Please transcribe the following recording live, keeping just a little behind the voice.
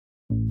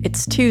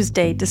It's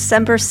Tuesday,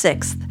 December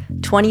 6th,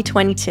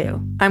 2022.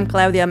 I'm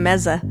Claudia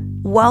Meza.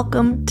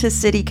 Welcome to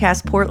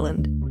CityCast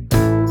Portland.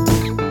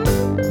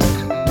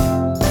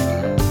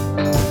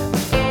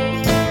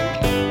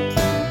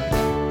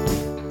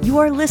 You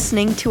are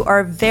listening to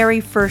our very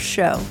first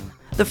show,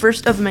 the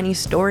first of many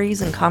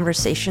stories and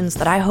conversations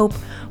that I hope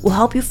will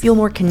help you feel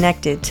more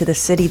connected to the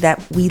city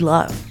that we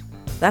love.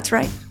 That's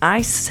right,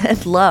 I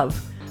said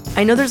love.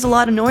 I know there's a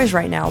lot of noise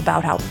right now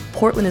about how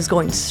Portland is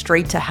going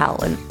straight to hell,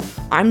 and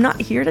I'm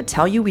not here to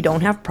tell you we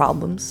don't have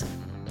problems.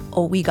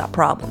 Oh, we got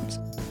problems.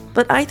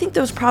 But I think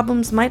those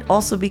problems might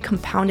also be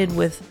compounded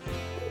with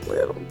a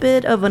little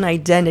bit of an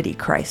identity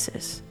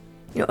crisis.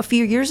 A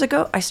few years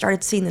ago, I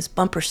started seeing this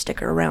bumper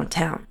sticker around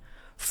town.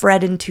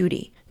 Fred and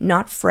Tootie,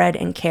 not Fred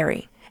and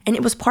Carrie. And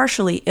it was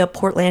partially a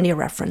Portlandia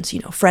reference,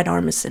 Fred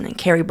Armisen and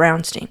Carrie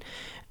Brownstein.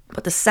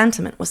 But the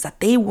sentiment was that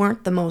they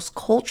weren't the most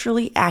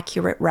culturally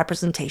accurate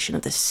representation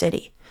of the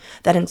city.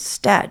 That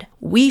instead,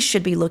 we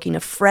should be looking to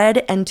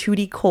Fred and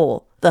Tootie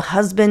Cole, the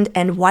husband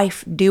and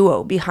wife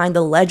duo behind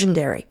the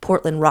legendary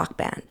Portland rock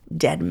band,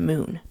 Dead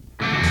Moon.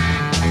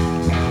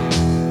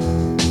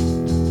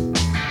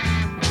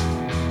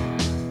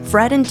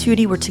 Fred and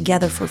Tootie were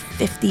together for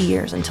 50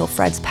 years until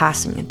Fred's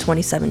passing in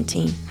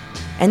 2017.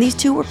 And these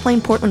two were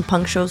playing Portland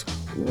punk shows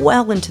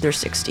well into their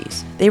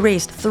 60s. They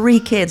raised 3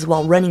 kids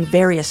while running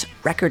various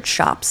record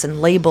shops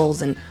and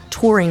labels and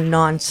touring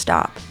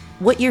non-stop.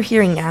 What you're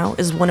hearing now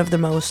is one of the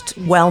most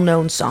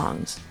well-known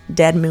songs,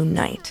 Dead Moon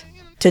Night.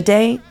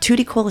 Today,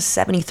 Tootie Cole is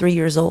 73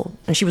 years old,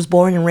 and she was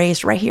born and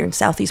raised right here in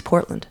Southeast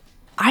Portland.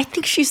 I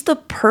think she's the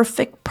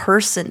perfect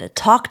person to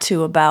talk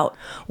to about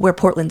where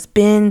Portland's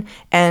been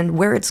and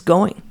where it's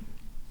going.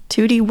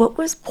 Tootie, what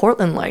was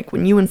Portland like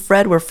when you and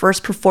Fred were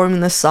first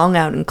performing this song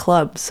out in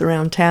clubs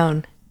around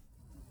town?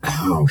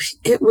 Oh,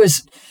 it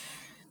was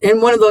in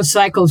one of those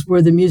cycles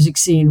where the music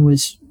scene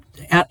was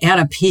at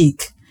a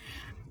peak.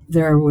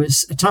 There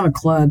was a ton of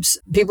clubs.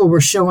 People were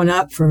showing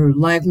up for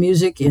live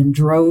music in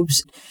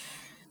droves.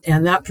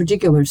 And that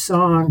particular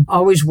song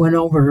always went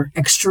over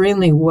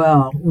extremely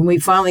well. When we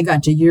finally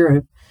got to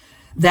Europe,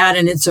 that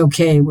and It's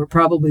Okay were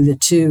probably the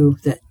two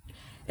that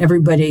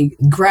everybody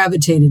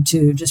gravitated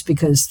to just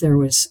because there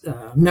was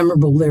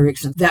memorable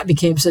lyrics. And that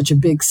became such a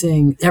big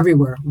thing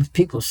everywhere with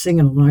people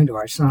singing along to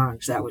our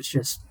songs. That was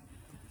just,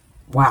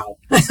 wow.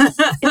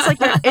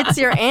 It's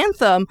your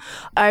anthem.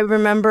 I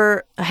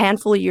remember a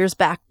handful of years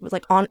back,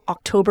 like on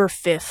October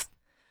 5th,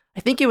 I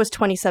think it was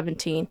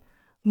 2017,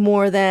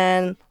 more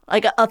than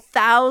like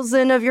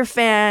 1,000 of your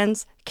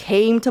fans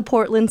came to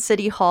Portland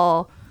City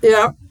Hall.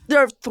 Yeah. There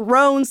are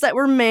thrones that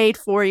were made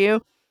for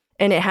you.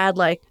 And it had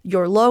like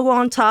your logo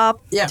on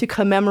top to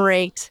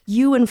commemorate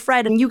you and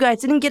Fred. And you guys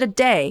didn't get a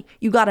day.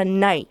 You got a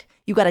night.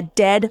 You got a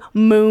Dead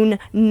Moon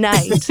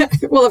Night.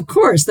 Well, of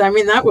course. I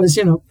mean, that was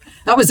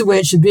the way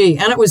it should be.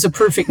 And it was a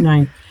perfect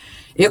night.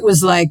 It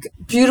was like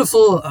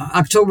beautiful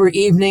October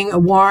evening,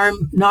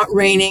 warm, not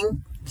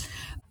raining.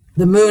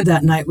 The moon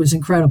that night was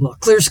incredible.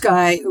 Clear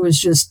sky.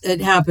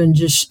 It happened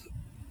just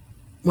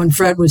when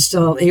Fred was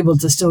still able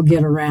to still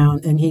get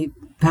around, and he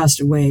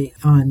passed away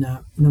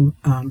on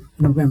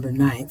November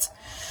 9th.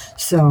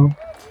 So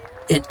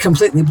it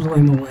completely blew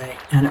him away,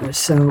 and it was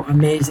so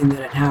amazing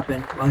that it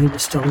happened while he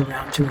was still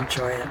around to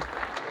enjoy it.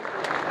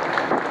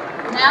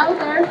 Now,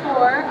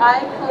 therefore, I,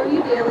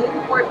 Chloe Daly,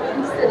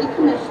 Portland City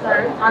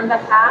Commissioner, on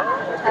behalf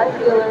of Ted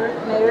Wheeler,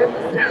 Mayor of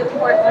the City of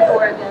Portland,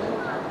 Oregon,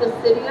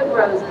 the City of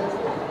Roses,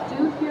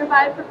 do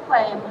hereby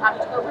proclaim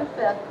October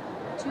 5th,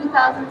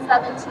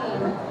 2017,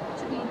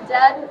 to be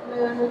Dead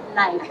Moon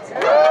Night.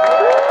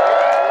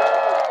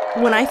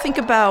 When I think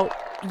about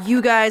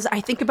you guys, I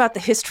think about the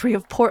history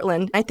of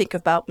Portland. I think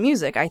about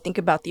music. I think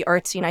about the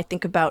art scene. I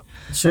think about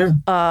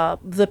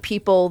the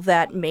people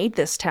that made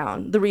this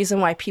town, the reason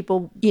why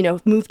people,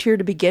 moved here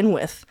to begin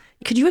with.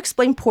 Could you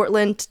explain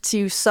Portland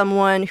to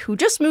someone who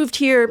just moved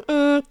here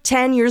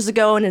 10 years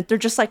ago and they're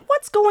just like,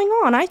 what's going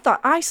on? I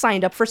thought I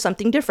signed up for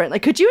something different.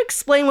 Like, could you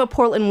explain what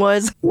Portland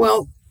was?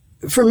 Well,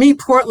 for me,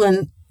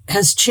 Portland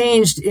has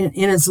changed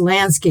in its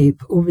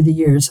landscape over the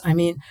years. I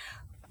mean,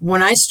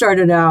 when I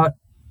started out,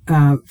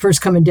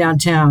 first coming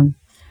downtown,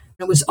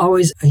 it was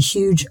always a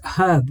huge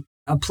hub,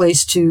 a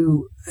place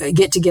to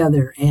get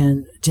together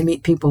and to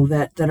meet people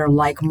that are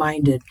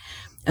like-minded,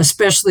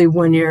 especially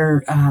when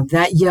you're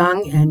that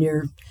young and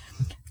you're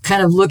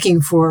kind of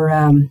looking for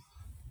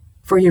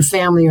your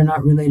family you're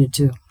not related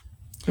to.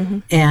 Mm-hmm.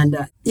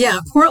 And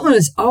Portland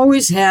has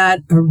always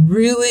had a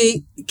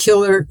really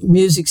killer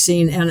music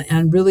scene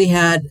and really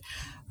had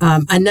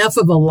enough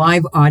of a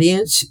live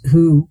audience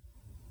who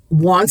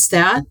wants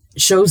that,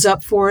 shows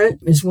up for it,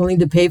 is willing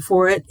to pay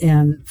for it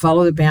and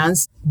follow the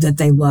bands that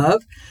they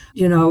love.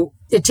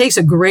 It takes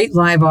a great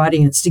live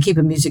audience to keep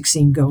a music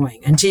scene going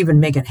and to even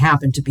make it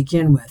happen to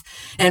begin with.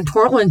 And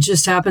Portland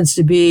just happens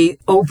to be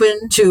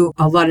open to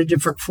a lot of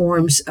different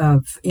forms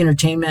of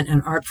entertainment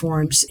and art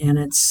forms. And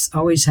it's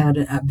always had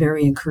a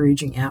very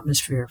encouraging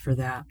atmosphere for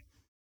that.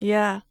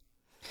 Yeah.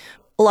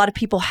 A lot of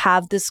people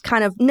have this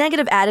kind of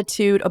negative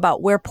attitude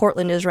about where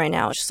Portland is right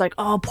now. It's just like,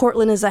 oh,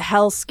 Portland is a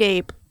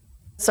hellscape.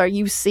 Are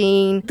you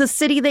seeing the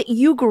city that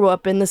you grew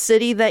up in, the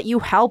city that you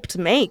helped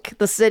make,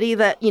 the city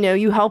that,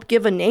 you helped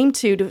give a name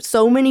to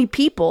so many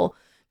people?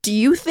 Do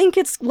you think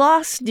it's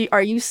lost?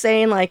 Are you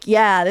saying like,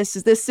 yeah,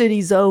 this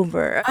city's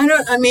over?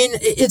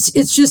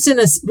 It's just in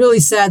a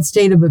really sad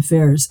state of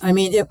affairs. I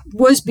mean, it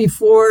was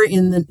before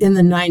in the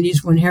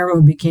 90s when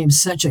heroin became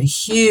such a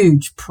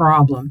huge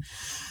problem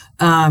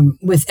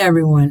with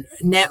everyone.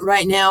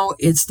 Right now,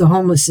 it's the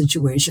homeless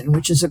situation,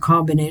 which is a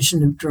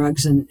combination of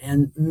drugs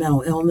and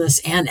mental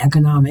illness and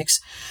economics.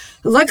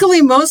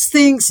 Luckily, most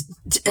things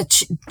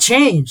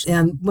change.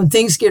 And when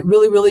things get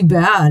really, really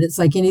bad, it's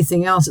like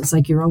anything else. It's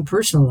like your own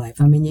personal life.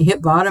 I mean, you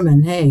hit bottom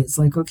and hey, it's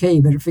like, okay,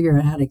 you better figure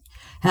out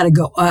how to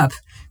go up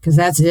because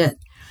that's it.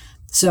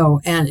 So,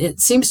 and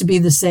it seems to be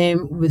the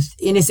same with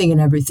anything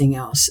and everything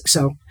else.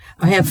 So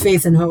I have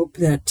faith and hope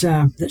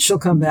that she'll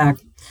come back,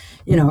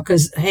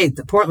 because, hey,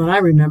 the Portland I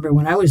remember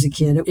when I was a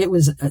kid, it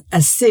was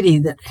a city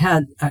that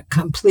had a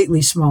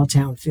completely small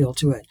town feel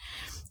to it.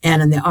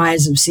 And in the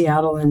eyes of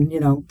Seattle and,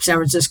 San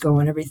Francisco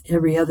and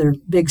every other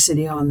big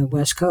city on the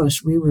West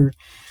Coast, we were,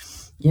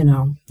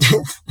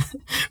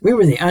 we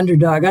were the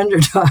underdog,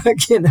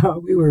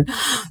 we were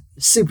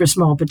super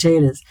small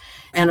potatoes.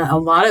 And a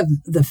lot of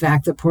the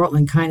fact that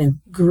Portland kind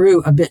of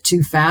grew a bit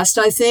too fast,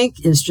 I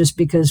think, is just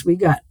because we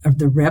got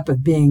the rep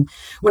of being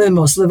one of the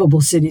most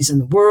livable cities in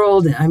the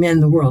world.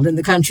 In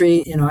the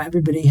country,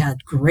 everybody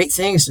had great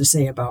things to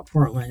say about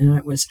Portland. And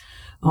it was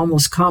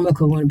almost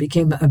comical when it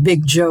became a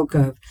big joke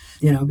of,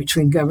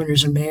 between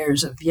governors and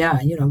mayors of,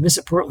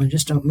 visit Portland,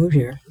 just don't move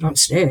here, don't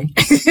stay.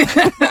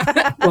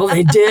 Well,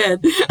 they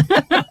did.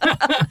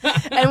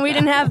 And we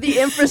didn't have the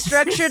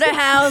infrastructure to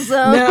house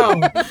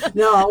them.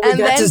 No. And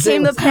then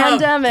came the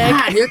pandemic.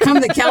 God, here come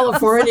the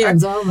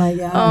Californians. Oh, my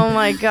God. Oh,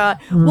 my God.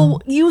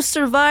 Well, you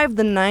survived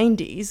the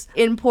 90s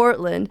in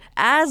Portland.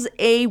 As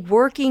a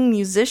working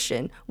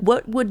musician,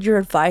 what would your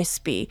advice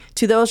be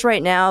to those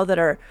right now that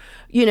are,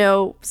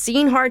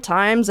 seeing hard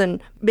times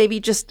and maybe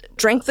just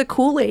drank the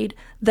Kool-Aid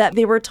that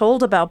they were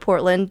told about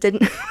Portland,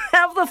 didn't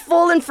have the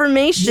full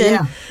information,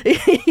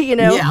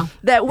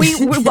 that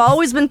we've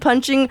always been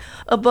punching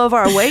above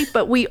our weight,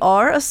 but we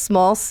are a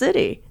small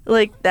city.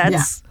 Like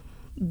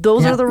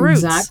those are the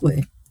roots.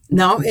 Exactly.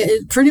 No,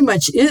 it pretty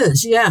much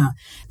is. Yeah.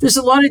 There's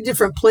a lot of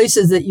different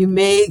places that you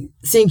may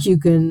think you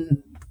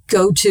can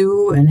go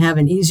to and have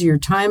an easier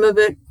time of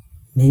it.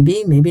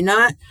 Maybe, maybe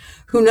not.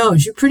 Who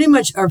knows? You pretty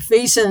much are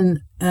facing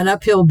an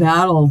uphill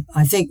battle,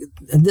 I think,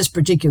 at this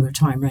particular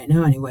time right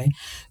now anyway.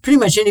 Pretty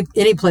much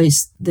any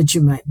place that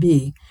you might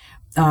be.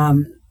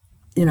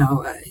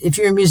 If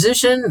you're a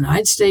musician,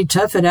 I'd say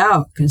tough it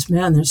out because,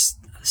 man, there's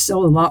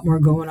still a lot more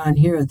going on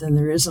here than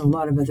there is in a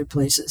lot of other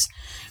places.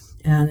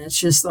 And it's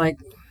just like,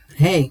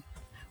 hey,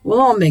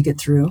 we'll all make it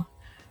through.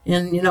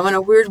 And, in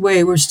a weird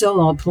way, we're still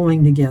all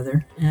pulling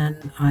together.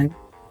 And I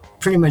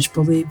pretty much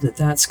believe that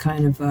that's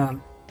kind of,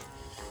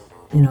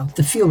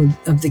 the feel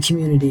of the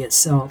community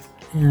itself.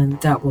 And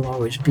that will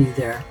always be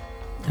there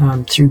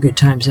through good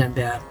times and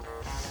bad.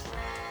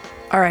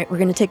 All right, we're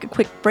going to take a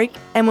quick break.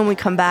 And when we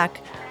come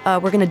back,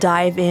 we're going to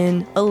dive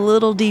in a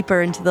little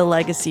deeper into the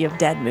legacy of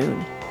Dead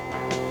Moon.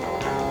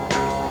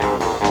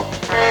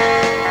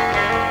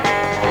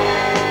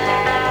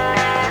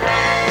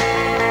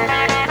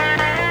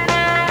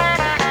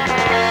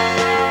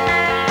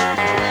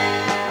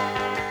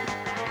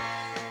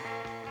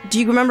 Do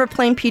you remember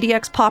playing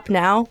PDX Pop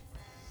Now?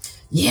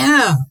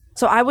 Yeah.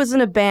 So I was in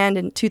a band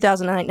in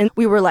 2009, and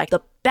we were like the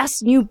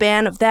best new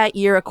band of that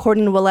year,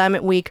 according to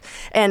Willamette Week.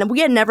 And we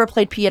had never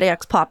played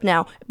PDX Pop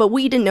Now, but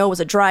we didn't know it was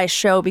a dry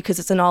show because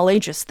it's an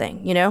all-ages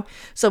thing,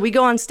 So we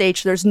go on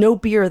stage, there's no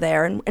beer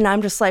there, and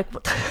I'm just like,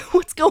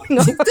 what's going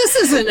on? This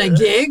isn't a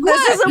gig.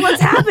 This isn't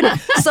what's happening.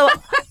 So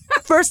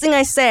first thing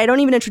I say, I don't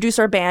even introduce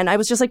our band. I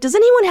was just like, does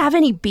anyone have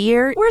any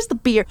beer? Where's the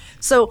beer?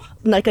 So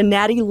like a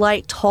Natty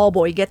Light tall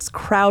boy gets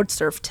crowd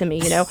surfed to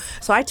me,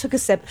 So I took a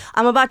sip.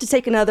 I'm about to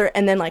take another,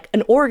 and then like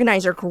an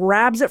organizer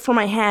grabs it from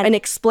my hand and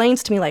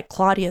explains to me like,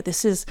 Claudia,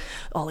 this is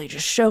all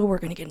ages show. We're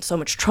going to get in so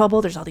much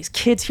trouble. There's all these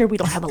kids here. We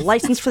don't have a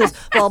license for this,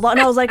 blah, blah. And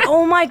I was like,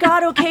 oh my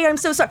God, okay, I'm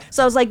so sorry.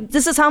 So I was like,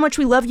 this is how much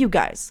we love you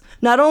guys.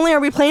 Not only are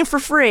we playing for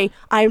free,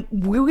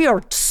 we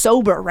are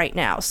sober right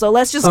now. So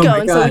let's just go.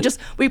 And God. so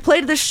we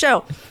played this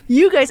show.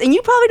 You guys, and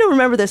you probably don't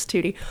remember this,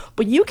 Tootie,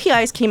 but you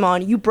guys came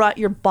on, you brought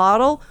your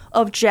bottle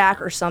of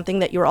Jack or something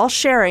that you were all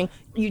sharing.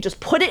 You just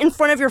put it in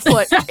front of your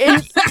foot,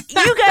 and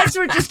you guys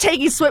were just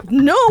taking swift.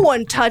 No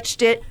one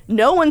touched it.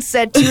 No one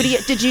said,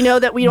 Tootie, did you know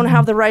that we don't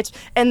have the rights?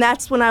 And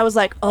that's when I was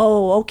like,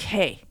 oh,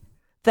 okay.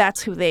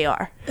 That's who they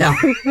are.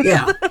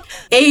 Yeah.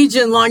 Age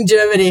and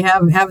longevity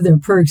have their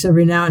perks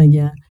every now and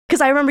again.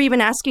 Because I remember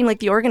even asking like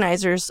the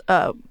organizers,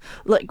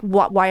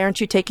 why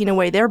aren't you taking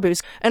away their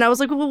booze? And I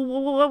was like,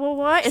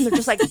 what? And they're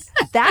just like,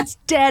 that's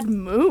Dead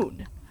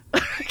Moon.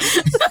 Get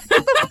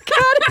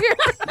out of here.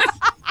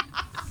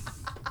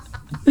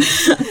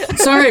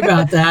 Sorry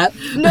about that.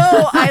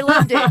 No, I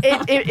loved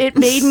it. It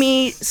made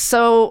me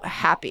so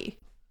happy.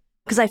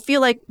 Because I feel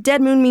like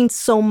Dead Moon means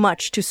so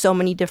much to so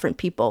many different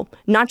people.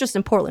 Not just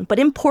in Portland, but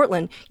in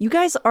Portland, you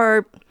guys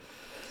are...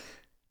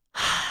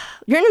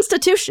 you're an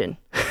institution.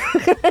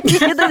 At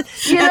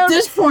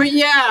this point,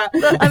 yeah.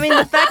 I mean,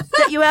 the fact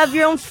that you have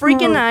your own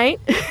freaking night,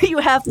 you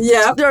have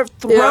there are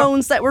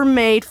thrones that were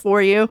made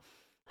for you.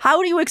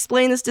 How do you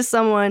explain this to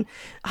someone?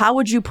 How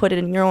would you put it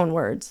in your own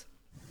words?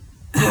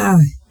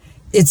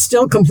 It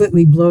still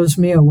completely blows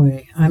me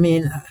away. I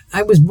mean,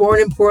 I was born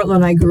in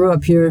Portland. I grew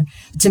up here.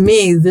 To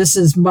me, this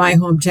is my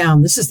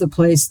hometown. This is the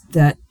place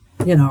that,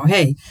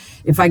 hey,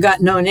 if I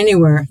got known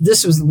anywhere,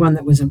 this was the one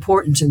that was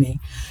important to me.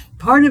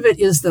 Part of it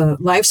is the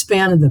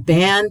lifespan of the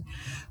band.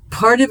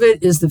 Part of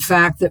it is the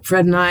fact that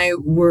Fred and I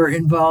were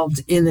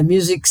involved in the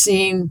music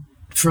scene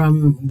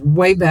from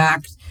way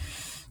back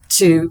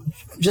to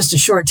just a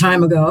short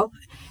time ago.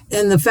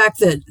 And the fact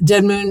that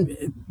Dead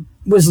Moon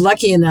was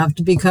lucky enough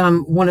to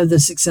become one of the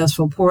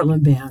successful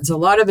Portland bands. A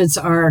lot of it's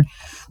our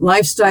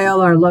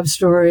lifestyle, our love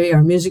story,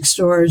 our music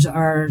stores,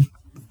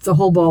 the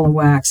whole ball of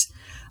wax.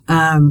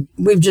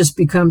 We've just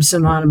become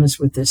synonymous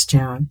with this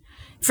town.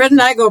 Fred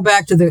and I go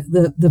back to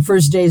the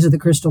first days of the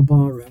Crystal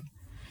Ballroom.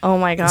 Oh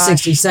my gosh.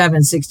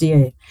 67,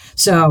 68.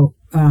 So,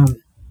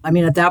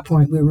 at that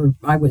point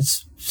I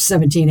was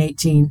 17,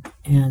 18.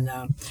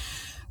 And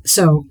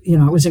so,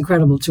 it was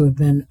incredible to have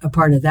been a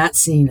part of that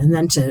scene and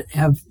then to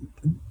have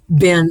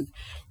been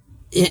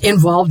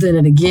involved in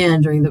it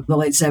again during the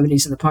late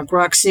 70s in the punk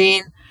rock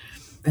scene.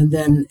 And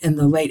then in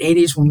the late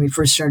 80s when we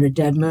first started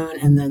Dead Moon.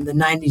 And then the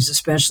 90s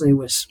especially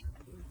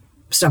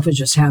stuff was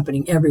just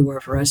happening everywhere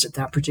for us at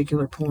that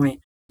particular point.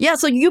 Yeah,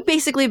 so you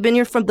basically have been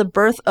here from the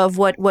birth of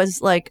what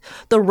was like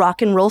the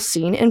rock and roll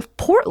scene in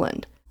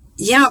Portland.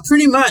 Yeah,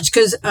 pretty much.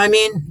 Because,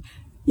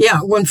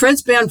 when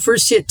Fred's band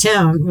first hit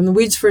town, when the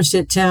Weeds first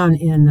hit town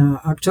in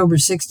October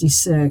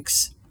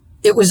 66,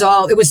 it was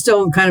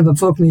still kind of a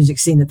folk music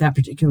scene at that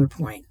particular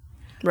point.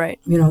 Right.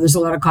 There's a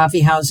lot of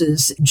coffee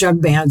houses,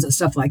 jug bands and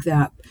stuff like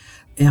that.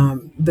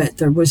 But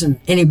there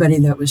wasn't anybody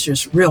that was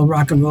just real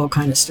rock and roll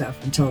kind of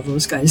stuff until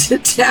those guys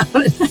hit town.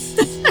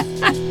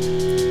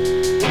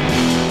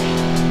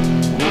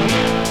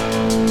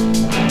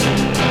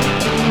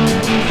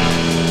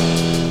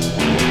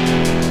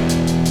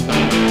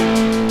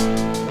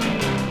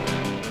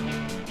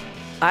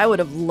 I would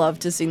have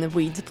loved to see the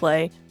Weeds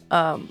play.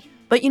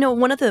 But,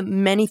 one of the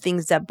many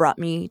things that brought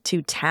me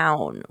to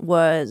town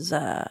was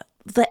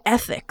the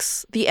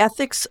ethics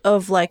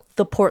of, like,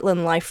 the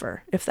Portland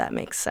lifer, if that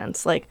makes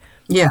sense. Like,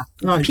 yeah,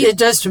 no, it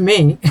does to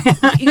me.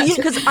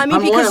 Because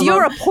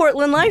you're a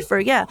Portland lifer,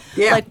 yeah.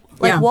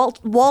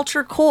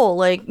 Walter Cole,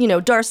 like,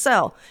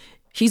 Darcel,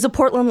 he's a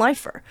Portland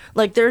lifer.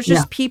 Like, there's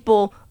just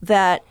people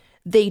that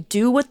they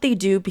do what they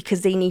do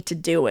because they need to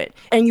do it.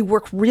 And you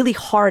work really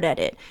hard at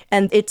it.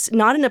 And it's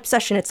not an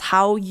obsession. It's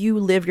how you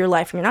live your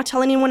life. And you're not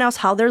telling anyone else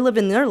how they're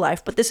living their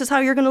life, but this is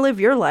how you're going to live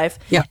your life.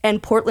 Yeah.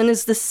 And Portland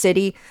is the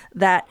city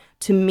that,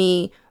 to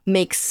me,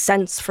 makes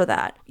sense for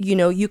that.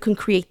 You can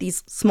create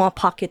these small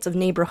pockets of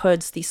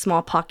neighborhoods, these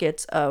small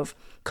pockets of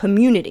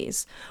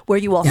communities where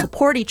you all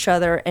support each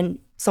other. And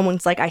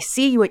someone's like, I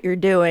see what you're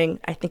doing.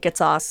 I think it's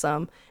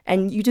awesome.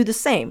 And you do the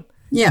same.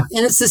 Yeah,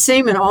 and it's the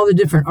same in all the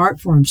different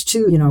art forms,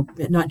 too,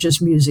 not just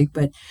music,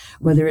 but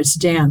whether it's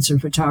dance or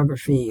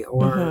photography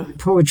or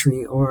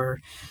poetry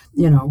or,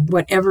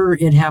 whatever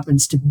it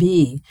happens to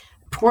be.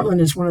 Portland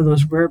is one of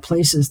those rare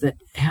places that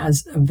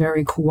has a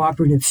very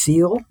cooperative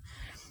feel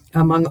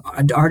among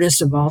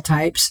artists of all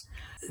types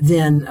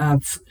than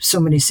so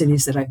many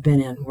cities that I've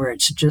been in where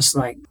it's just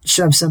like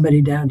shove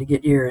somebody down to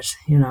get yours,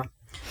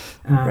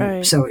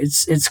 Right. So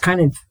it's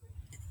kind of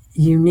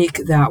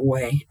unique that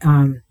way.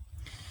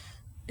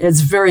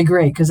 It's very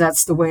great because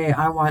that's the way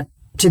I want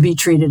to be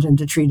treated and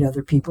to treat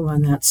other people.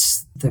 And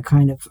that's the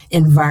kind of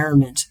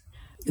environment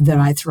that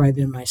I thrive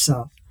in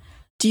myself.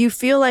 Do you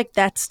feel like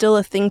that's still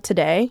a thing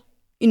today?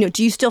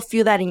 Do you still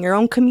feel that in your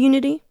own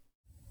community?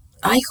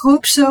 I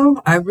hope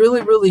so. I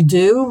really, really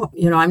do.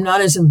 I'm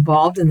not as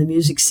involved in the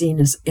music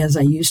scene as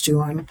I used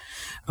to. I'm,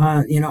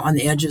 on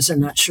the edges. I'm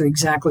not sure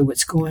exactly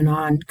what's going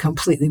on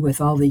completely with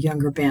all the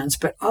younger bands,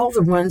 but all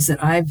the ones that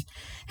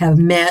have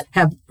met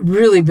have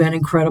really been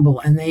incredible.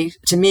 And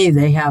to me,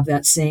 they have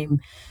that same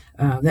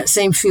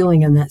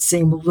feeling and that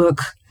same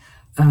look,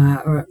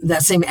 or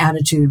that same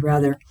attitude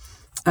rather,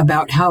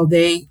 about how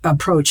they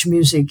approach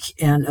music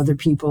and other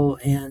people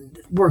and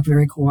work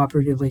very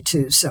cooperatively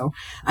too. So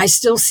I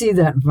still see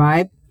that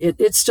vibe.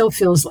 It still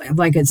feels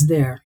like it's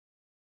there.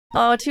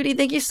 Oh, Tootie,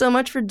 thank you so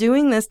much for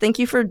doing this. Thank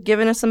you for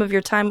giving us some of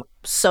your time.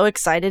 So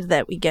excited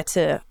that we get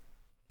to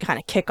kind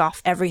of kick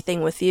off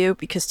everything with you,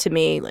 because to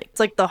me, it's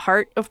like the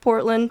heart of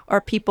Portland are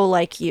people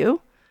like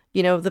you,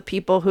 the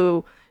people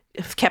who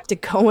have kept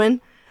it going.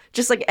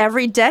 Just like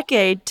every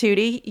decade,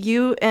 Tootie,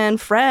 you and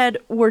Fred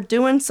were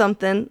doing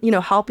something,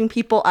 helping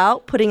people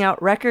out, putting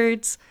out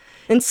records,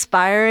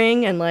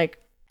 inspiring, and like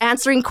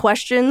answering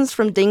questions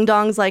from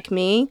ding-dongs like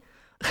me.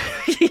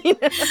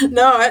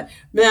 No,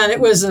 man, it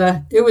was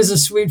a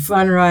sweet,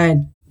 fun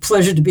ride.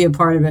 Pleasure to be a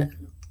part of it.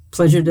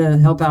 Pleasure to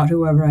help out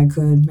whoever I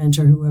could,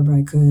 mentor whoever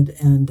I could,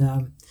 and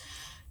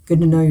good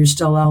to know you're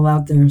still all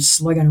out there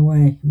slugging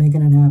away,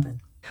 making it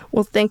happen.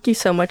 Well, thank you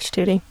so much,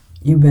 Tootie.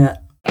 You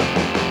bet.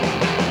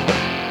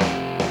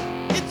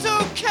 It's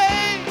okay.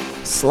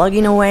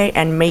 slugging away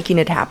and making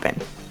it happen.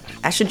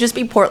 That should just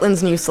be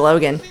Portland's new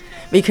slogan,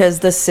 because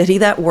the city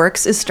that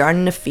works is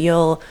starting to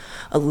feel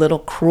a little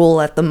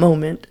cruel at the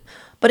moment.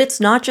 But it's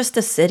not just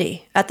the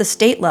city. At the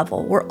state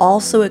level, we're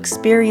also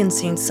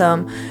experiencing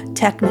some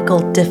technical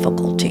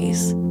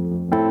difficulties.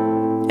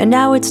 And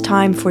now it's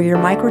time for your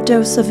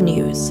microdose of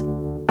news.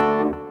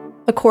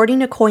 According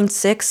to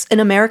Coin6, an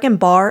American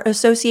Bar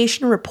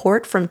Association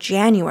report from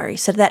January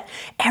said that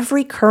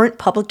every current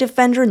public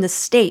defender in the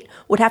state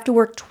would have to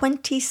work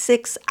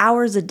 26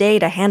 hours a day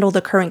to handle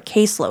the current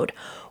caseload,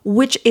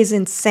 which is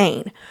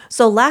insane.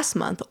 So last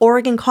month,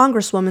 Oregon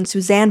Congresswoman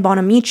Suzanne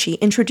Bonamici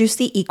introduced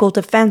the Equal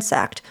Defense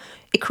Act.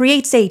 It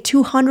creates a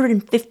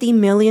 $250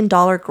 million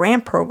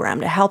grant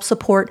program to help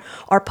support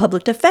our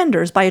public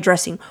defenders by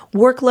addressing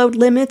workload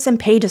limits and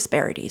pay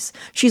disparities.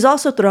 She's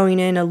also throwing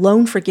in a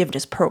loan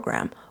forgiveness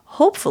program.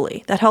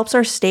 Hopefully, that helps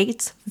our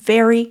state's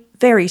very,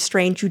 very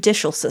strained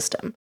judicial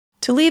system.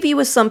 To leave you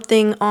with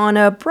something on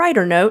a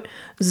brighter note,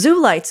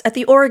 Zoo Lights at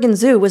the Oregon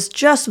Zoo was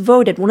just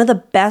voted one of the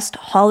best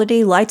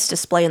holiday lights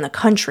display in the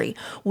country,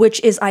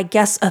 which is, I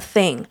guess, a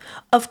thing.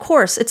 Of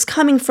course, it's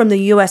coming from the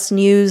U.S.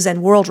 News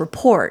and World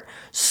Report,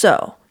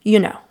 so,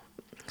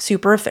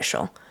 super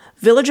official.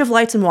 Village of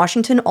Lights in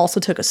Washington also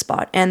took a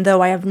spot, and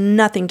though I have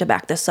nothing to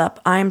back this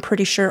up, I'm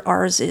pretty sure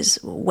ours is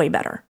way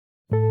better.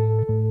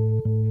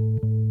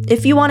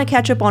 If you want to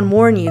catch up on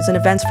more news and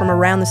events from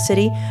around the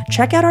city,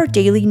 check out our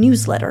daily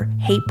newsletter,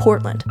 Hate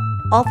Portland.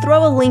 I'll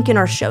throw a link in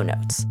our show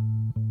notes.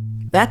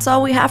 That's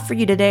all we have for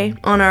you today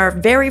on our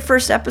very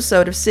first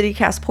episode of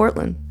CityCast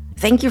Portland.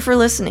 Thank you for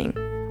listening.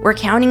 We're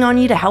counting on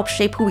you to help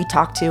shape who we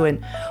talk to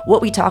and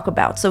what we talk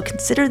about, so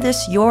consider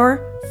this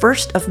your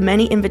first of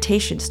many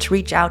invitations to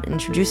reach out and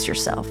introduce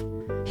yourself.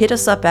 Hit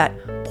us up at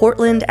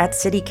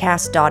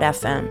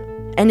portland@citycast.fm.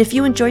 And if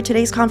you enjoyed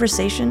today's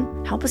conversation,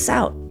 help us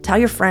out. Tell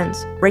your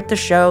friends, rate the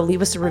show,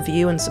 leave us a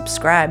review, and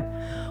subscribe.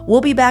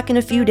 We'll be back in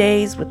a few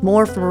days with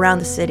more from around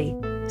the city.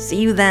 See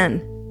you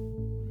then.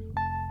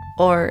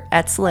 Or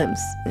at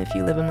Slim's, if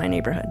you live in my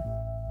neighborhood.